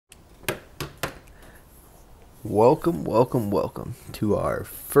Welcome to our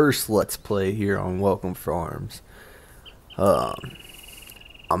first Let's Play here on Welcome Farms.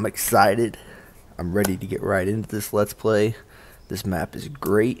 I'm excited. I'm ready to get right into this Let's Play. This map is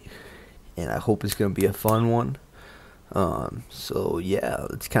great, and I hope it's going to be a fun one. So yeah,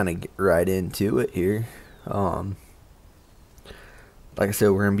 let's kind of get right into it here. Like I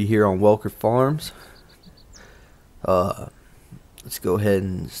said, we're going to be here on Welker Farms. Let's go ahead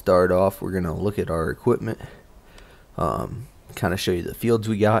and start off. We're going to look at our equipment. Kind of show you the fields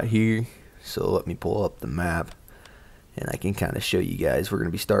we got here. So let me pull up the map and I can kind of show you guys. We're going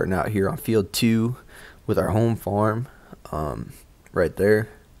to be starting out here on field 2 with our home farm, right there,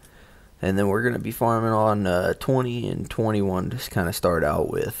 and then we're going to be farming on 20 and 21 to kind of start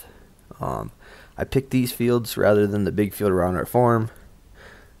out with. I picked these fields rather than the big field around our farm,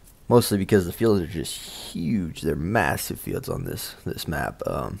 mostly because the fields are just huge. They're massive fields on this map,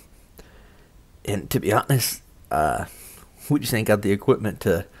 and to be honest, we just ain't got the equipment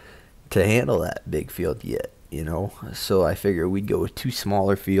to handle that big field yet, you know. So I figure we'd go with 2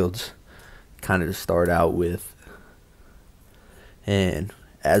 smaller fields, kind of to start out with. And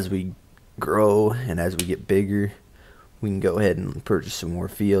as we grow and as we get bigger, we can go ahead and purchase some more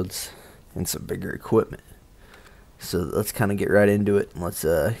fields and some bigger equipment. So let's kind of get right into it. And let's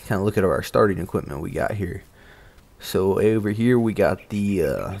kind of look at our starting equipment we got here. So over here we got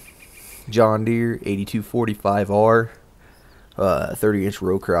the John Deere 8245R, 30-inch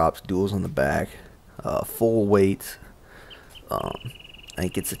row crops, duals on the back, full weight. I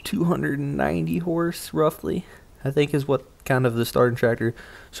think it's a 290 horse roughly, I think is what kind of the starting tractor.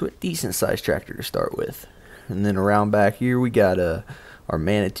 So a decent sized tractor to start with. And then around back here we got our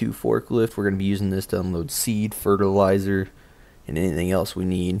Manitou forklift. We're going to be using this to unload seed, fertilizer, and anything else we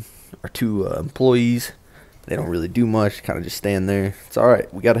need. Our 2 employees, they don't really do much, kind of just stand there. It's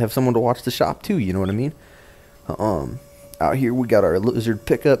alright, we got to have someone to watch the shop too, you know what I mean? Out here we got our Lizard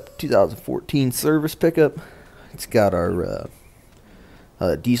pickup, 2014 service pickup. It's got our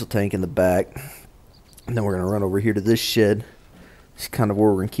diesel tank in the back. And then we're going to run over here to this shed. It's kind of where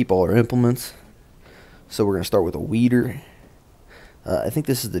we're going to keep all our implements. So we're going to start with a weeder. I think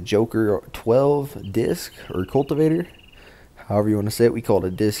this is the Joker 12 disc or cultivator, however you want to say it. We call it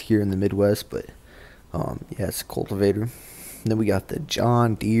a disc here in the Midwest, but yeah, it's a cultivator. And then we got the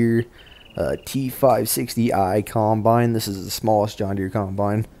John Deere T560i combine. This is the smallest John Deere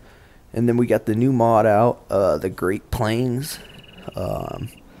combine. And then we got the new mod out, the Great Plains,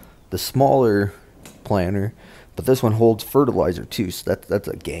 the smaller planter, but this one holds fertilizer too, so that's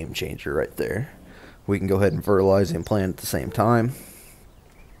a game changer right there. We can go ahead and fertilize and plant at the same time.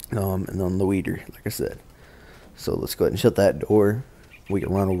 And then the weeder, like I said. So let's go ahead and shut that door. We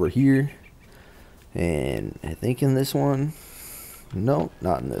can run over here. And I think in this one, no,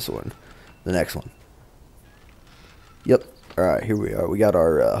 not in this one, the next one. Yep. Alright, here we are. We got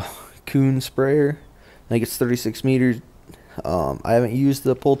our Coon sprayer. I think it's 36 meters. I haven't used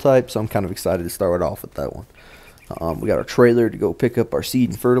the pull type, so I'm kind of excited to start off with that one. We got our trailer to go pick up our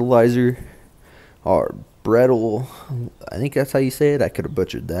seed and fertilizer. Our brettle, I think that's how you say it. I could have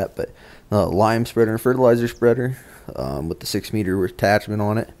butchered that, but lime spreader and fertilizer spreader with the 6-meter attachment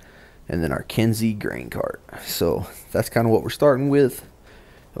on it. And then our Kinsey grain cart. So that's kind of what we're starting with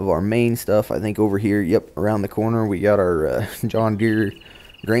of our main stuff. I think over here, yep, around the corner, we got our John Deere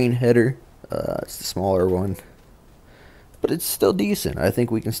grain header. It's the smaller one, but it's still decent. I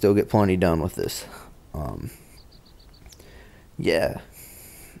think we can still get plenty done with this. Yeah.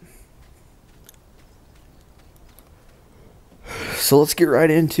 So let's get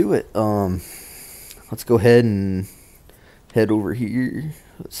right into it. Let's go ahead and head over here.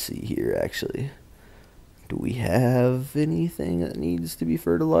 Let's see here, actually. Do we have anything that needs to be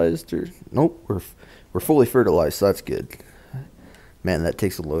fertilized? Or nope, we're fully fertilized, so that's good. Man, that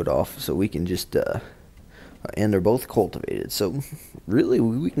takes a load off, so we can just and they're both cultivated. So really,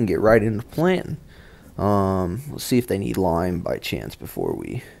 we can get right into planting. Let's see if they need lime by chance before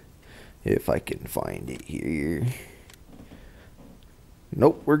if I can find it here.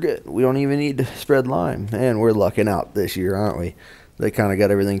 Nope, we're good. We don't even need to spread lime. Man, we're lucking out this year, aren't we? They kind of got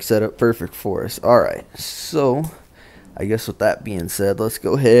everything set up perfect for us. Alright, so I guess with that being said, let's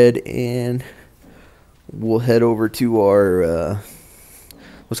go ahead and we'll head over to our,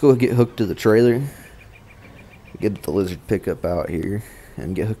 let's go get hooked to the trailer. Get the Lizard pickup out here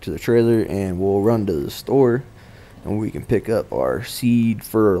and get hooked to the trailer, and we'll run to the store and we can pick up our seed,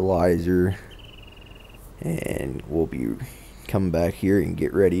 fertilizer, and we'll be coming back here and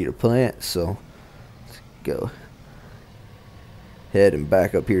get ready to plant. So let's go head and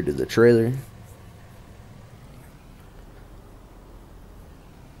back up here to the trailer.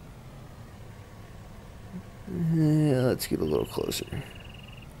 Yeah, let's get a little closer.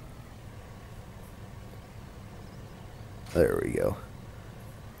 There we go.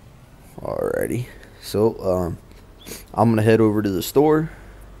 Alrighty. So, I'm gonna head over to the store,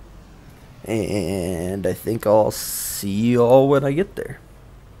 and I think I'll see you all when I get there.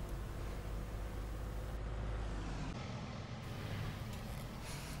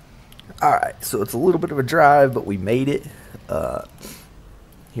 Alright, so it's a little bit of a drive, but we made it.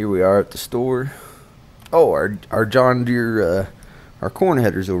 Here we are at the store. Oh, our John Deere, our corn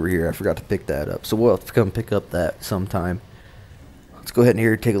header's over here. I forgot to pick that up, so we'll have to come pick up that sometime. Let's go ahead and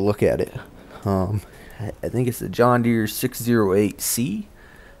here take a look at it. I think it's the John Deere 608C.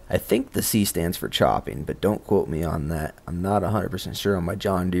 I think the C stands for chopping, but don't quote me on that. I'm not 100% sure on my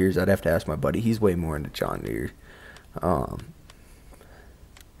John Deeres. I'd have to ask my buddy. He's way more into John Deere.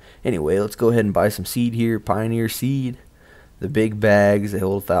 Anyway, let's go ahead and buy some seed here. Pioneer seed. The big bags, they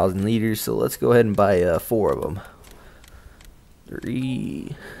hold 1,000 liters. So let's go ahead and buy 4 of them.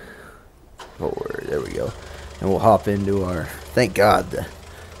 3, 4. There we go. And we'll hop into our. Thank God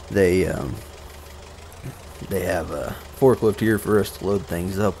they have a forklift here for us to load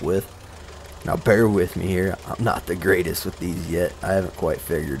things up with. Now bear with me here. I'm not the greatest with these yet. I haven't quite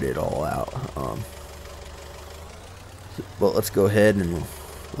figured it all out. But let's go ahead and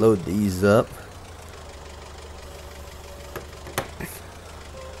load these up.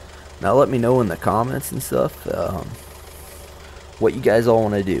 Now let me know in the comments and stuff what you guys all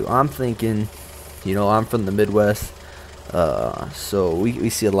want to do. I'm thinking, you know, I'm from the Midwest, so we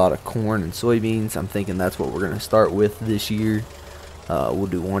see a lot of corn and soybeans. I'm thinking that's what we're going to start with this year. We'll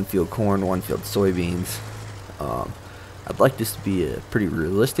do 1 field corn, 1 field soybeans. I'd like this to be a pretty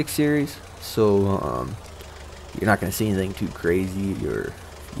realistic series, so you're not going to see anything too crazy or,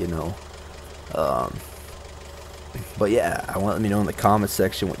 you know. But yeah, I want to let me know in the comments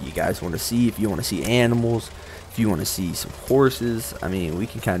section what you guys want to see. If you want to see animals, if you want to see some horses, I mean, we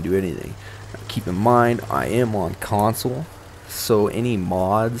can kind of do anything. Now, keep in mind, I am on console, so any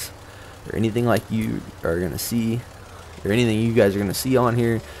mods or anything like you are going to see, or anything you guys are going to see on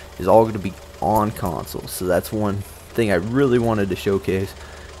here is all going to be on console. So that's one thing I really wanted to showcase,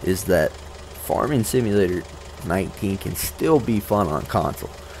 is that Farming Simulator 19 can still be fun on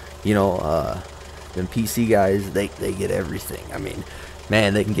console. You know, them PC guys, they get everything. I mean,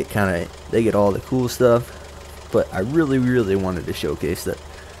 man, they can get they get all the cool stuff. But I really wanted to showcase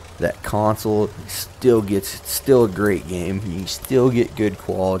that console still a great game. You can still get good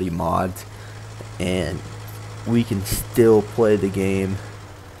quality mods, and we can still play the game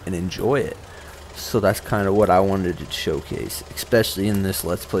and enjoy it. So that's kind of what I wanted to showcase, especially in this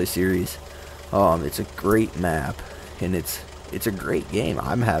Let's Play series. It's a great map, and it's a great game.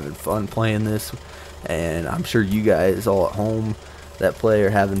 I'm having fun playing this, and I'm sure you guys all at home that play are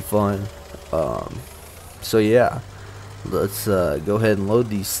having fun. So yeah, let's go ahead and load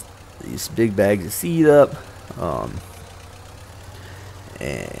these big bags of seed up,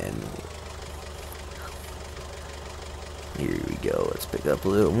 and here we go. Let's pick up a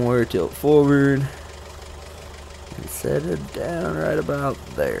little more, tilt forward, and set it down right about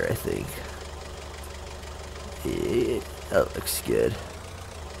there, I think. Yeah, that looks good.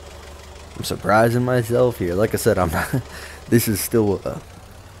 I'm surprising myself here. Like I said, I'm not. This is still.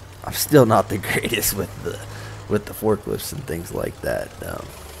 I'm still not the greatest with the forklifts and things like that.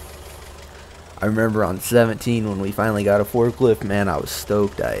 I remember on 17 when we finally got a forklift. Man, I was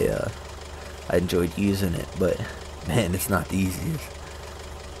stoked. I enjoyed using it, but man, it's not the easiest.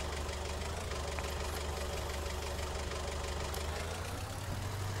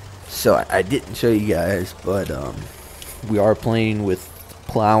 So I didn't show you guys, but we are playing with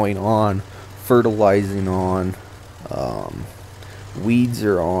plowing on, fertilizing on, weeds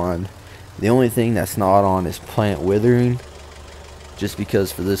are on. The only thing that's not on is plant withering, just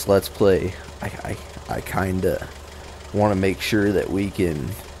because for this Let's Play I kinda want to make sure that we can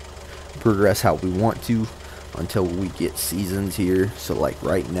progress how we want to until we get seasons here. So like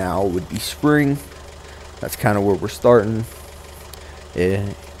right now would be spring. That's kind of where we're starting,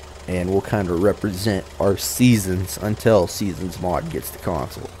 and we'll kind of represent our seasons until Seasons mod gets to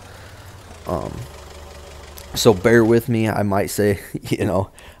console. So bear with me. I might say, you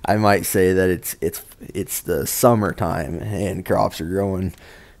know, I might say that it's the summertime and crops are growing,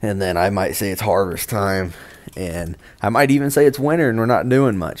 and then I might say it's harvest time, and I might even say it's winter and we're not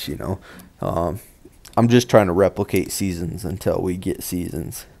doing much, you know. I'm just trying to replicate seasons until we get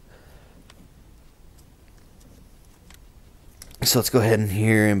seasons. So let's go ahead in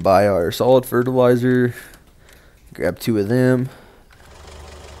here and buy our solid fertilizer. Grab 2 of them.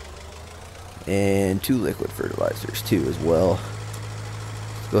 And 2 liquid fertilizers too as well.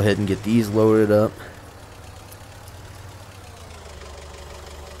 Let's go ahead and get these loaded up.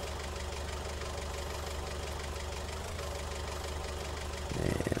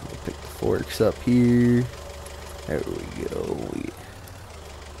 box up here. There we go.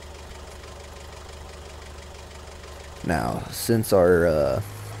 Now, since our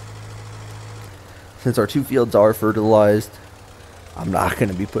 2 fields are fertilized, I'm not going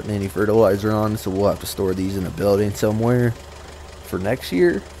to be putting any fertilizer on, so we'll have to store these in a building somewhere for next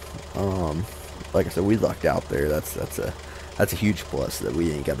year. Like I said, we lucked out there. That's a huge plus that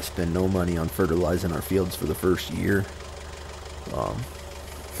we ain't got to spend no money on fertilizing our fields for the first year.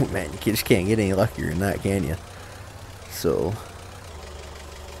 Man, you just can't get any luckier than that, can you? So,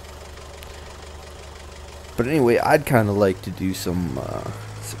 but anyway, I'd kind of like to do some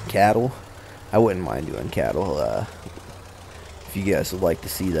cattle. I wouldn't mind doing cattle. If you guys would like to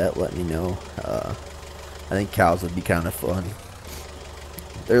see that, let me know. I think cows would be kind of fun.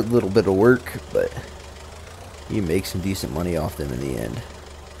 They're a little bit of work, but you make some decent money off them in the end.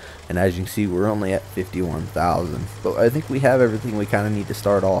 And as you can see, we're only at 51,000, but I think we have everything we kind of need to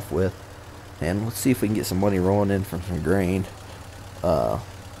start off with. And let's see if we can get some money rolling in from some grain.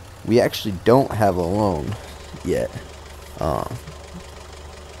 We actually don't have a loan yet. I'd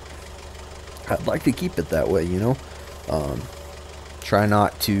like to keep it that way, you know. Try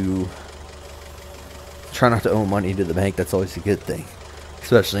not to owe money to the bank. That's always a good thing,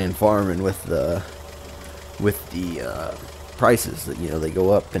 especially in farming with the prices that, you know, they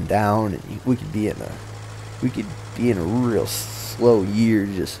go up and down, and we could be in a real slow year.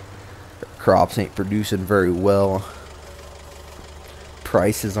 Just crops ain't producing very well.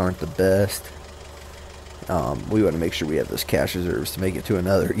 Prices aren't the best. We want to make sure we have those cash reserves to make it to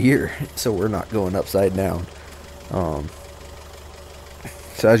another year, so we're not going upside down. So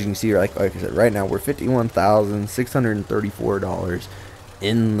as you can see, like I said, right now we're $51,634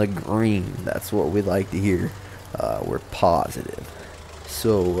 in the green. That's what we'd like to hear. We're positive.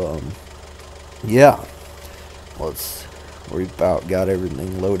 So yeah, we about got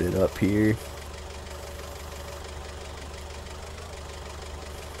everything loaded up here.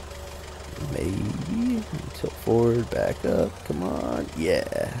 Maybe tilt forward, back up. Come on,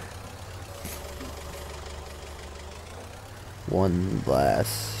 yeah. One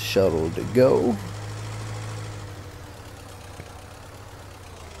last shuttle to go.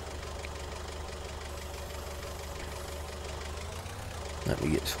 Let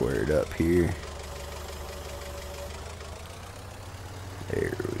me get squared up here.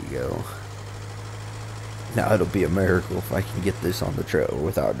 There we go. Now it'll be a miracle if I can get this on the trail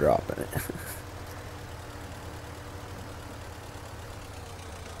without dropping it.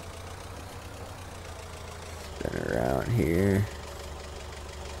 Spin around here.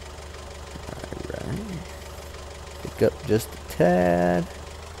 Alright. Pick up just a tad.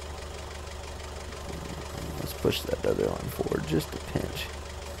 Let's push that other one forward just a pinch.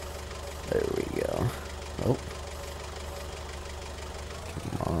 There we go. Oh.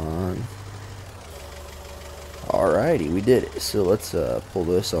 Come on. Alrighty, we did it. So let's pull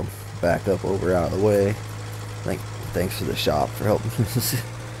this back up over out of the way. Thanks for the shop for helping us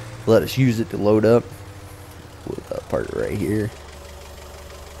let us use it to load up. With that part right here.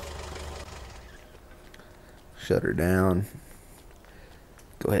 Shut her down.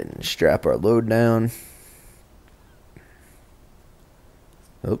 Go ahead and strap our load down.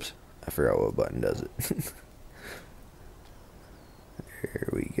 Oops, I forgot what button does it. There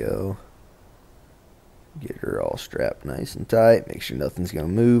we go. Get her all strapped nice and tight. Make sure nothing's going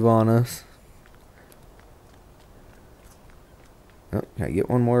to move on us. Oh, can I get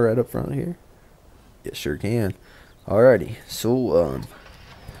one more right up front here? Yes, sure can. Alrighty, so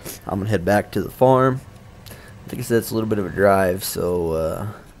I'm going to head back to the farm. Like I said, it's a little bit of a drive, so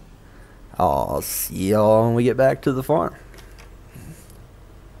I'll see y'all when we get back to the farm.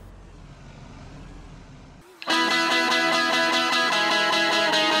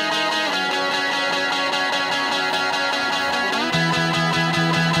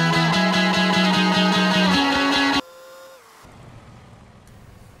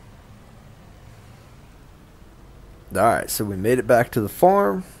 Alright, so we made it back to the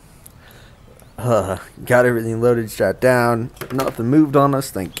farm. Got everything loaded, shut down. Nothing moved on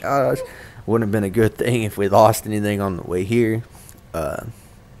us, thank gosh. Wouldn't have been a good thing if we lost anything on the way here.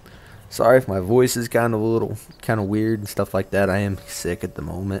 Sorry if my voice is kind of weird and stuff like that. I am sick at the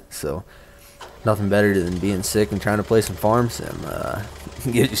moment, so nothing better than being sick and trying to play some farm sim.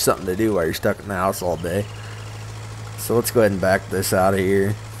 Gives you something to do while you're stuck in the house all day. So let's go ahead and back this out of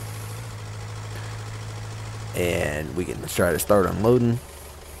here. And we can try to start unloading.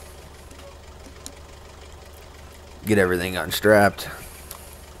 Get everything unstrapped.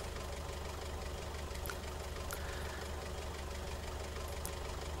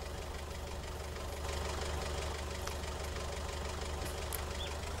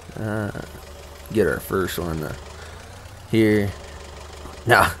 get our first one here.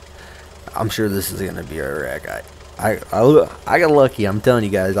 Now, I'm sure this is gonna be a wreck. I got lucky. I'm telling you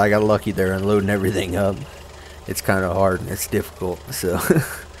guys, I got lucky there unloading everything up. It's kind of hard and it's difficult. So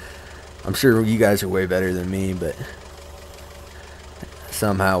I'm sure you guys are way better than me, but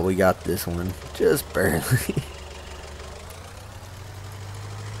somehow we got this one just barely.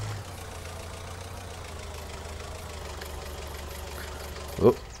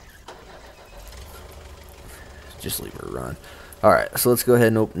 Whoop. Just leave her run. Alright, so let's go ahead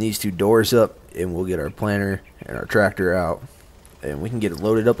and open these two doors up, and we'll get our planter and our tractor out, and we can get it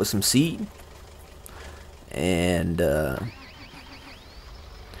loaded up with some seed and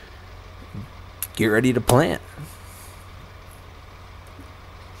get ready to plant.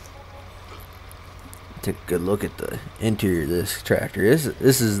 Take a good look at the interior of this tractor.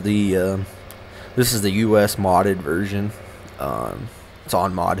 This is the US modded version. It's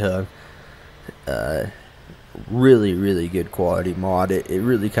on ModHub. Really good quality mod. It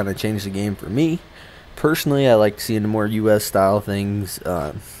really kind of changed the game for me personally. I like seeing the more US style things.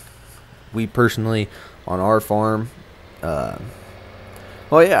 We personally on our farm, well,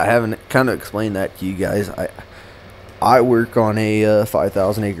 yeah, I haven't kind of explained that to you guys. I work on a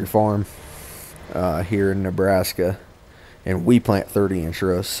 5,000 acre farm here in Nebraska, and we plant 30-inch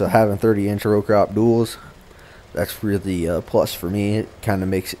rows. So having 30-inch row crop duals, that's really a plus for me. It kind of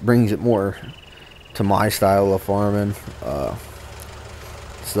brings it more to my style of farming.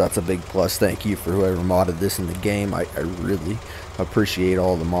 So that's a big plus. Thank you for whoever modded this in the game. I really appreciate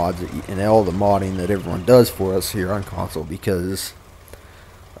all the mods and all the modding that everyone does for us here on console, because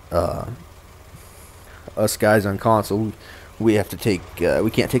us guys on console, we have to take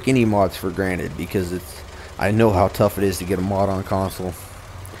we can't take any mods for granted, because I know how tough it is to get a mod on console,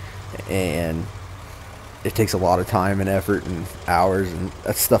 and it takes a lot of time and effort and hours, and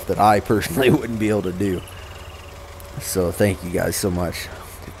that's stuff that I personally wouldn't be able to do. So thank you guys so much.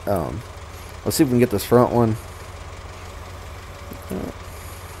 Let's see if we can get this front one.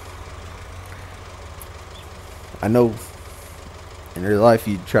 I know in real life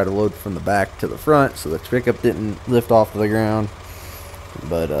you'd try to load from the back to the front so the pickup didn't lift off the ground,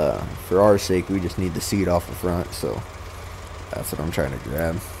 but for our sake we just need the seat off the front, so that's what I'm trying to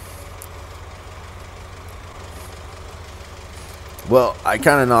grab. Well, I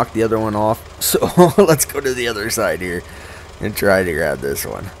kind of knocked the other one off, so let's go to the other side here and try to grab this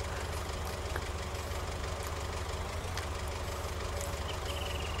one.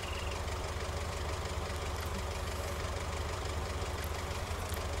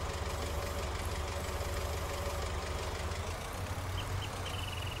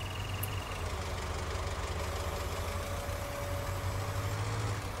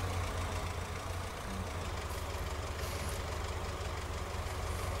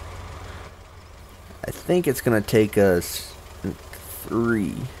 I think it's gonna take us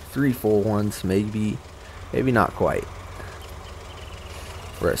three full ones, maybe not quite.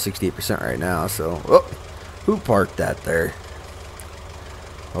 We're at 68% right now, so who parked that there?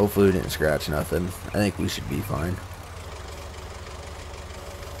 Hopefully we didn't scratch nothing. I think we should be fine.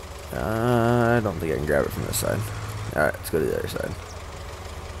 I don't think I can grab it from this side. Alright, let's go to the other side.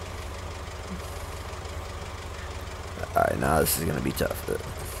 Alright, now this is gonna be tough.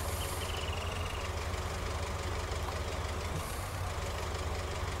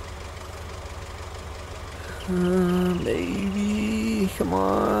 Maybe, come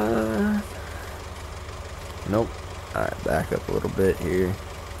on. Nope. Alright, back up a little bit here.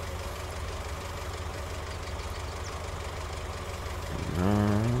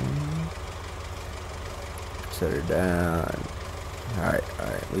 Set her down. Alright,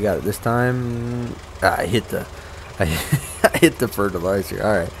 we got it this time. I hit the I hit the fertilizer.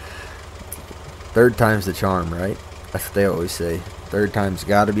 Alright. Third time's the charm, right? That's what they always say. Third time's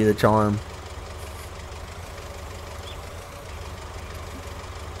gotta be the charm.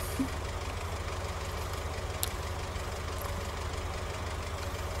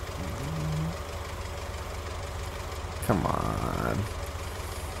 Come on.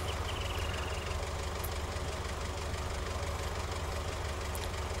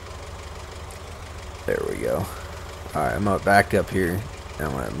 There we go. Alright, I'm gonna back up here.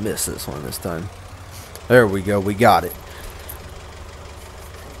 I'm gonna miss this one this time. There we go, we got it.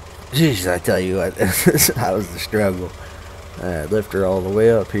 Jeez, I tell you what, that was the struggle. Alright, lift her all the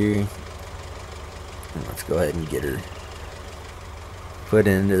way up here. And let's go ahead and get her put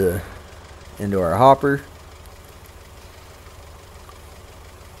into our hopper.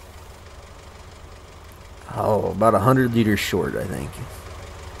 Oh, about 100 liters short, I think.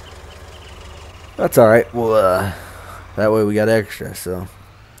 That's alright. Well, that way we got extra, so.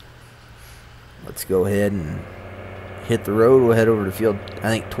 let's go ahead and hit the road. We'll head over to field, I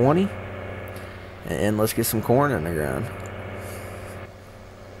think, 20, and let's get some corn in the ground.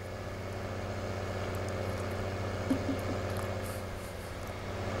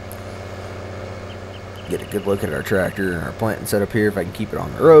 Get a good look at our tractor and our planting setup here if I can keep it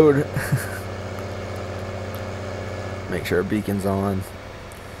on the road. Make sure our beacon's on.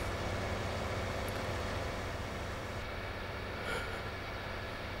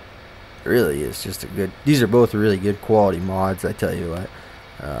 Really is just a good, these are both really good quality mods, I tell you what.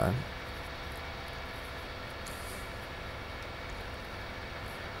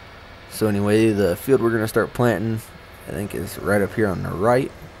 So anyway, the field we're going to start planting, I think, is right up here on the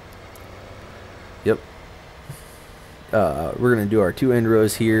right. Yep. We're going to do our 2 end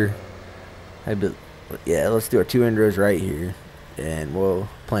rows here. Yeah, let's do our 2 end rows right here, and we'll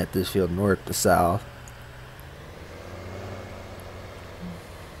plant this field north to south.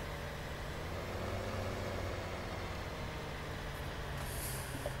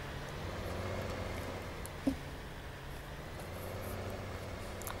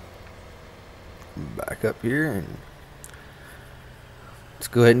 Back up here, and let's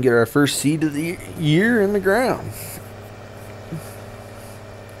go ahead and get our first seed of the year in the ground.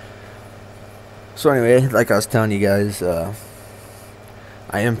 So anyway, like I was telling you guys, I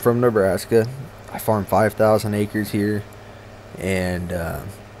am from Nebraska. I farm 5,000 acres here, and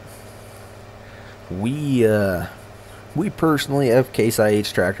we personally have Case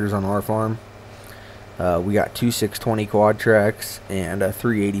IH tractors on our farm. We got 2 620 quad tracks and a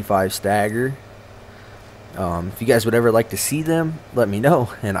 385 stagger. If you guys would ever like to see them, let me know,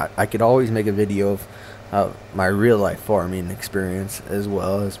 and I could always make a video of my real life farming experience, as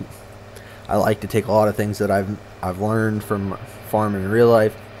well as I like to take a lot of things that I've learned from farming in real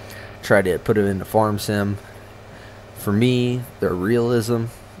life, try to put it into farm sim. For me, the realism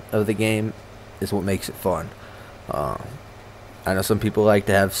of the game is what makes it fun. I know some people like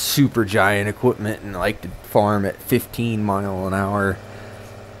to have super giant equipment and like to farm at 15 mile an hour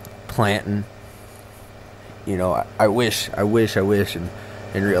planting. You know, I wish in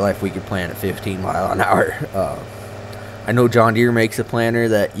real life we could plant at 15 mile an hour. I know John Deere makes a planter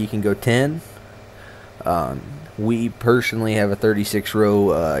that you can go 10. We personally have a 36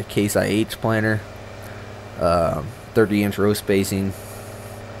 row Case IH planter, 30-inch row spacing.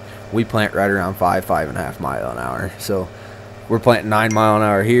 We plant right around 5.5 mile an hour. So we're planting 9 mile an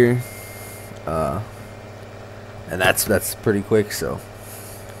hour here, and that's pretty quick. So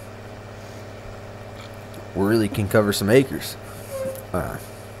we really can cover some acres.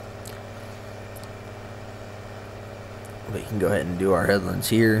 We can go ahead and do our headlands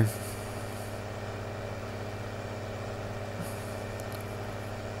here.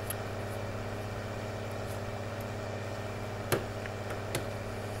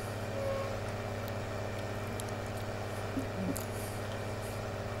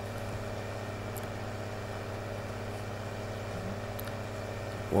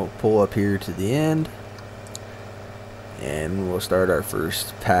 We'll pull up here to the end, and we'll start our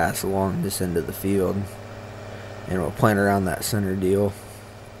first pass along this end of the field, and we'll plant around that center deal.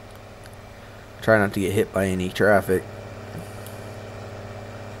 Try not to get hit by any traffic.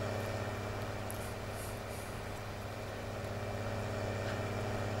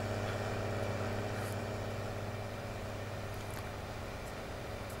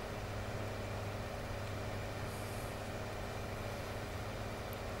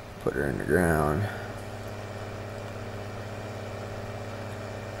 Put her in the ground.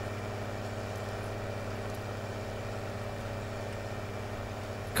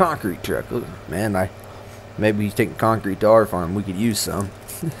 Concrete truck. Look, man, maybe he's taking concrete to our farm. We could use some.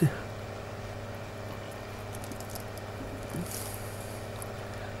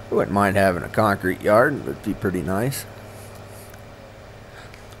 I wouldn't mind having a concrete yard. It would be pretty nice.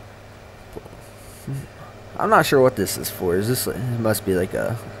 I'm not sure what this is for. Is this? It must be like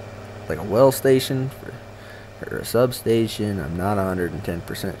a well station or a substation. I'm not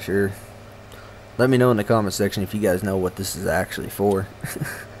 110% sure. Let me know in the comment section if you guys know what this is actually for.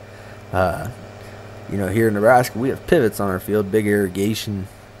 You know, here in Nebraska, we have pivots on our field, big irrigation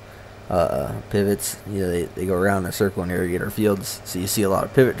pivots. You know, they go around in a circle and irrigate our fields. So you see a lot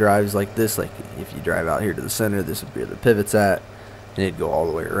of pivot drives like this. Like if you drive out here to the center, this would be where the pivot's at, and it'd go all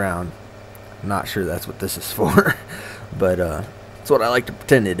the way around. I'm not sure that's what this is for, but it's what I like to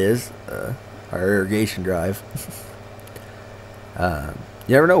pretend it is. Our irrigation drive.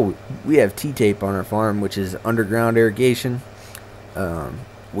 You never know. We have T-tape on our farm, which is underground irrigation.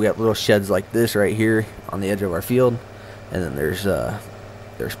 We got little sheds like this right here on the edge of our field, and then there's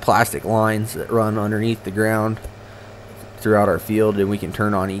plastic lines that run underneath the ground throughout our field, and we can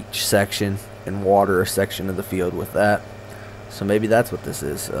turn on each section and water a section of the field with that. So maybe that's what this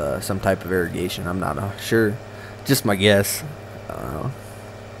is, some type of irrigation. I'm not sure, just my guess.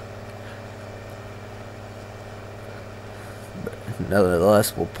 But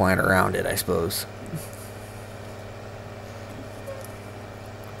nevertheless, we'll plant around it, I suppose.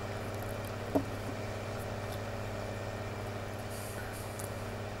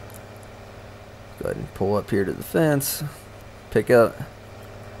 Go ahead and pull up here to the fence, pick up.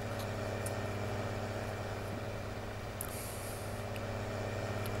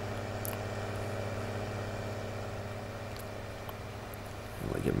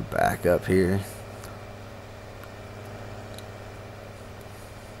 We can back up here.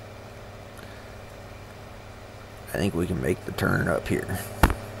 I think we can make the turn up here.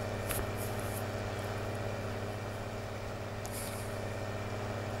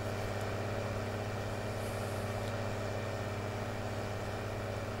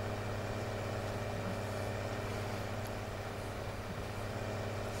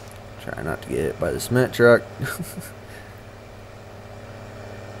 Try not to get hit by the cement truck.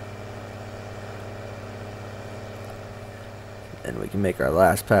 And we can make our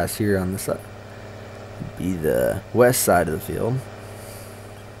last pass here on the side. Be the west side of the field.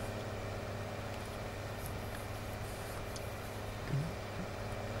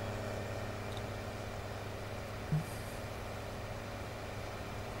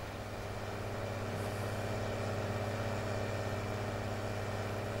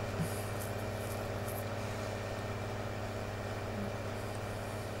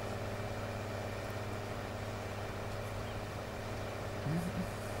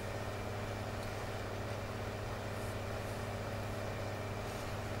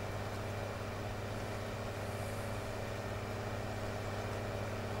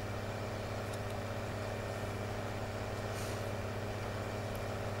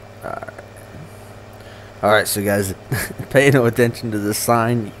 Alright, so guys, pay no attention to this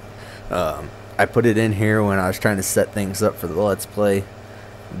sign. I put it in here when I was trying to set things up for the Let's Play,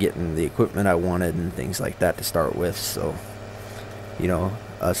 getting the equipment I wanted and things like that to start with. So, you know,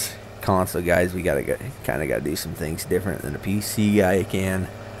 us console guys, we kind of gotta do some things different than a PC guy can.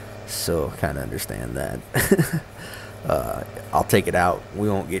 So, kind of understand that. I'll take it out. We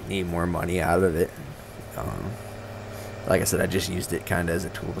won't get any more money out of it. Like I said, I just used it kind of as a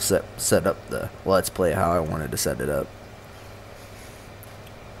tool to set up the Let's Play how I wanted to set it up.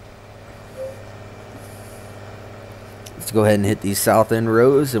 Let's go ahead and hit these south end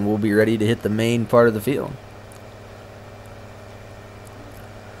rows and we'll be ready to hit the main part of the field.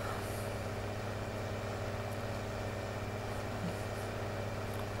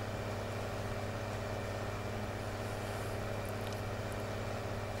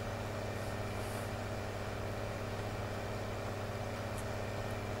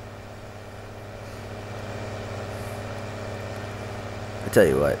 I tell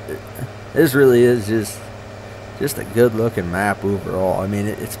you what, this really is just a good looking map overall. I mean,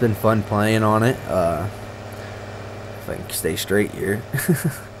 it's been fun playing on it. If I can stay straight here.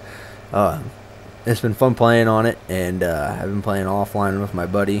 It's been fun playing on it, and I've been playing offline with my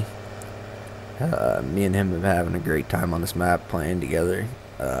buddy. Me and him have been having a great time on this map playing together.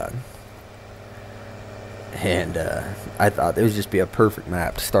 And I thought it would just be a perfect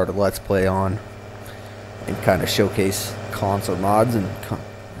map to start a Let's Play on and kind of showcase console mods and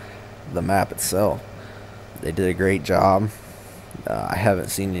the map itself. They did a great job. I haven't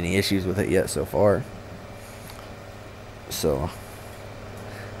seen any issues with it yet so far. So,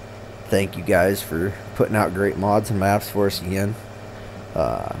 thank you guys for putting out great mods and maps for us again.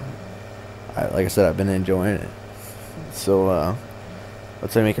 Like I said, I've been enjoying it. So,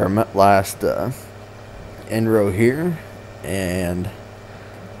 let's make our last end row here, and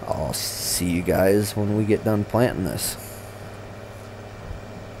I'll see you guys when we get done planting this.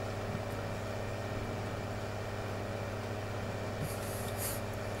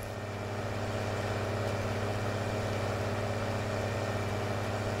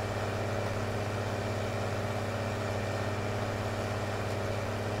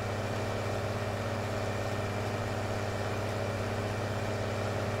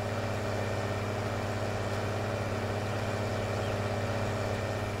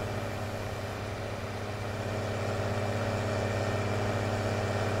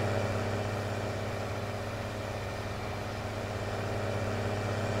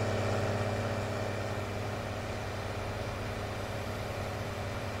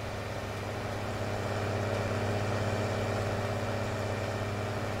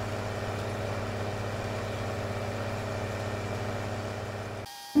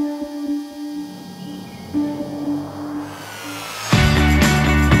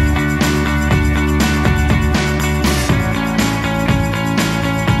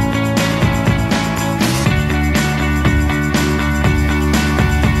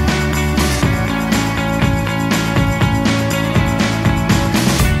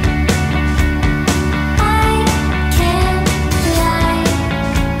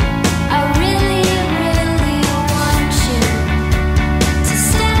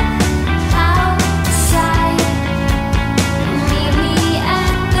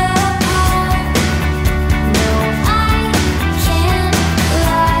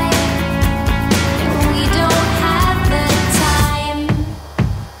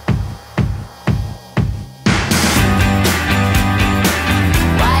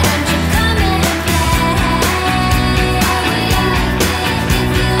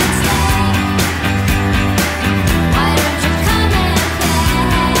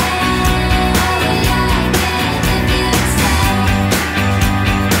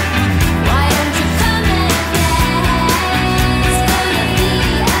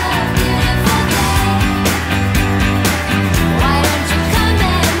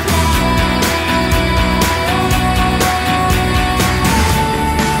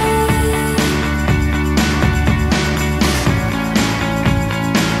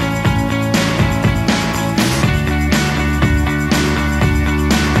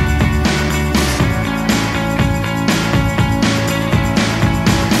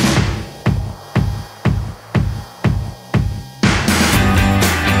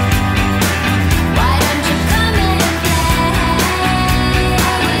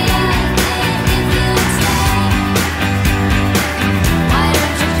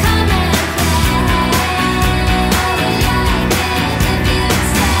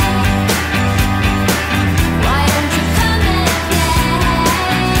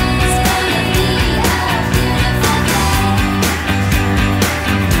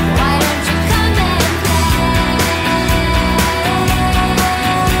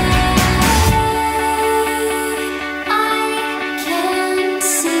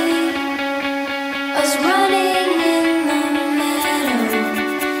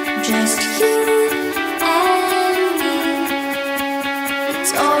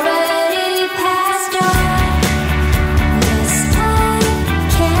 It's already past dawn. Yes, I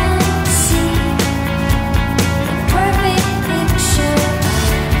can see the perfect picture of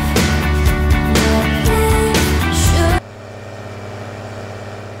what life should.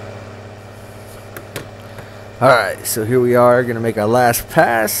 Alright, so here we are, gonna make our last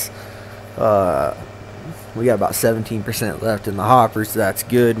pass. We got about 17% left in the hopper, so that's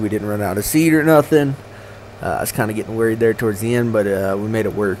good. We didn't run out of seed or nothing. I was kind of getting worried there towards the end, but we made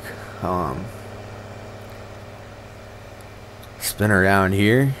it work. Spin around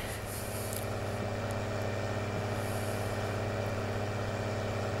here.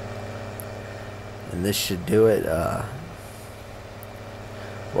 And this should do it.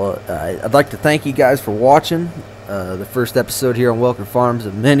 I'd like to thank you guys for watching the first episode here on Welker Farms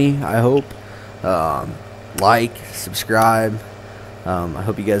of many, I hope. Like, subscribe. I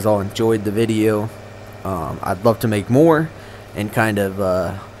hope you guys all enjoyed the video. I'd love to make more and kind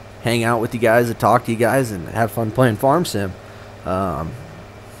of hang out with you guys and talk to you guys and have fun playing Farm Sim. I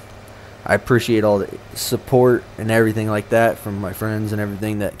appreciate all the support and everything like that from my friends and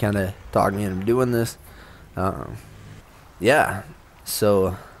everything that kind of talked me into doing this. Yeah,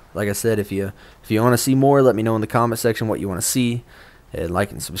 so like I said, if you want to see more, let me know in the comment section what you want to see, and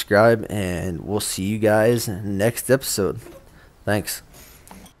like and subscribe, and we'll see you guys next episode. Thanks.